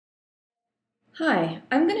Hi,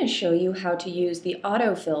 I'm going to show you how to use the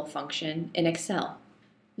autofill function in Excel.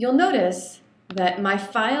 You'll notice that my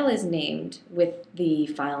file is named with the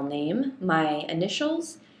file name, my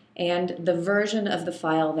initials, and the version of the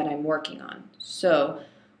file that I'm working on. So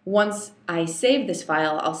once I save this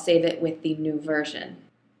file, I'll save it with the new version.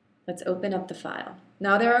 Let's open up the file.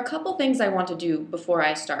 Now there are a couple things I want to do before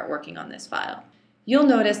I start working on this file. You'll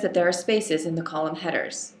notice that there are spaces in the column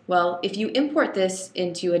headers. Well, if you import this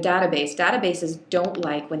into a database, databases don't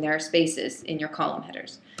like when there are spaces in your column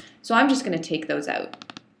headers. So I'm just going to take those out.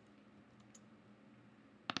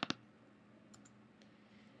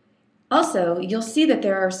 Also, you'll see that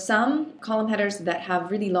there are some column headers that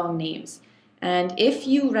have really long names. And if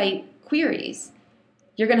you write queries,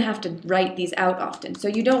 you're going to have to write these out often. So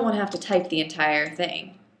you don't want to have to type the entire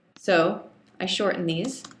thing. So I shorten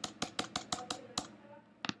these.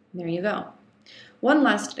 There you go. One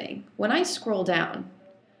last thing, when I scroll down,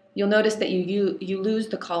 you'll notice that you lose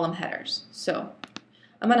the column headers. So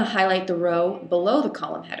I'm going to highlight the row below the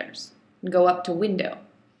column headers and go up to Window.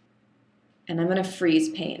 And I'm going to freeze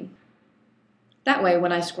pane. That way,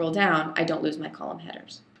 when I scroll down, I don't lose my column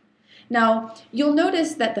headers. Now, you'll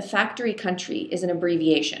notice that the factory country is an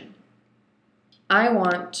abbreviation. I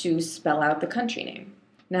want to spell out the country name.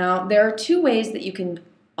 Now, there are two ways that you can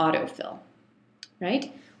autofill,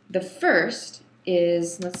 right? The first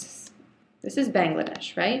is, this is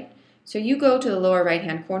Bangladesh, right? So you go to the lower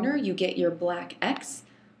right-hand corner, you get your black X,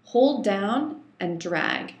 hold down and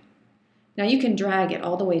drag. Now you can drag it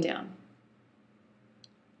all the way down.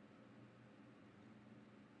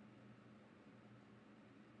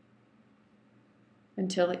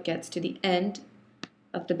 Until it gets to the end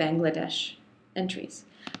of the Bangladesh entries.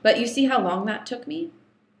 But you see how long that took me?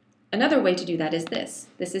 Another way to do that is this.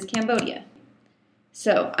 This is Cambodia.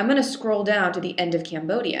 So I'm going to scroll down to the end of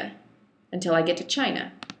Cambodia until I get to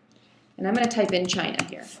China. And I'm going to type in China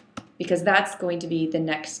here because that's going to be the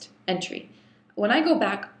next entry. When I go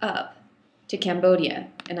back up to Cambodia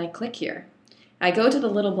and I click here, I go to the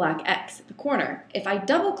little black X at the corner. If I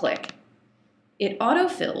double click, it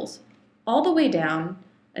autofills all the way down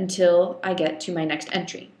until I get to my next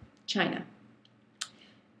entry, China.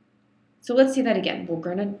 So let's see that again. We're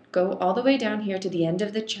going to go all the way down here to the end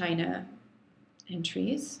of the China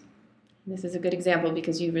entries. This is a good example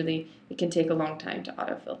because it can take a long time to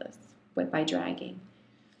autofill this by dragging.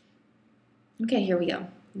 Okay, here we go.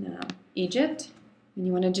 Now, Egypt, and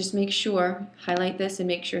you want to just make sure, highlight this and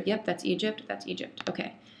make sure, yep, that's Egypt, that's Egypt.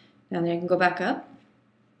 Okay, now then I can go back up.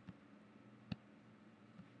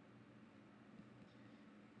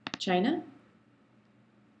 China,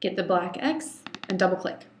 get the black X, and double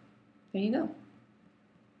click. There you go.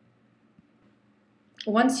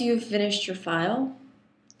 Once you've finished your file,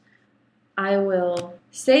 I will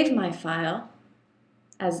save my file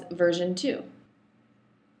as version 2.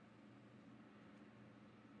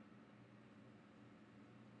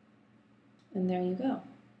 And there you go.